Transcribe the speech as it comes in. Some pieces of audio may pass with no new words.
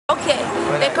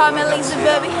Okay, they call me LIZZY,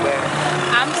 baby.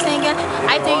 I'm singing,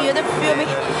 I think you feel me.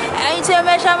 Anytime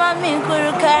I show my mean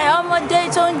KURUKERE, all my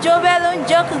days on Joe Bell and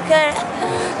KURUKERE.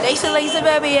 They say LIZZY,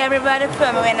 baby, everybody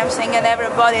feel me when I'm singing.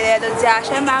 Everybody there to dash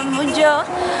and my mujo.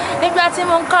 They got him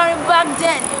on curry back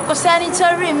then. Cause I need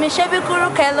to read me, Shabby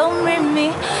KURUKERE, don't read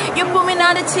me. You put me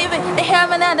on the TV, they have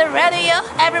me on the radio.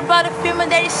 Everybody feel me,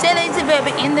 they say LIZZY,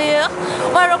 baby, in the air.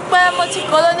 Or a pair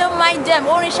multicolor, don't mind them.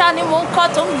 Only shining won't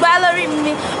cut on gallery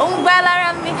me, on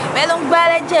gallery me, well on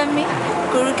gallery Jemmy.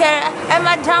 KURUKERE, and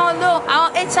my down low,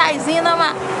 I don't exercise in them.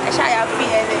 I shall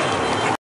feel it.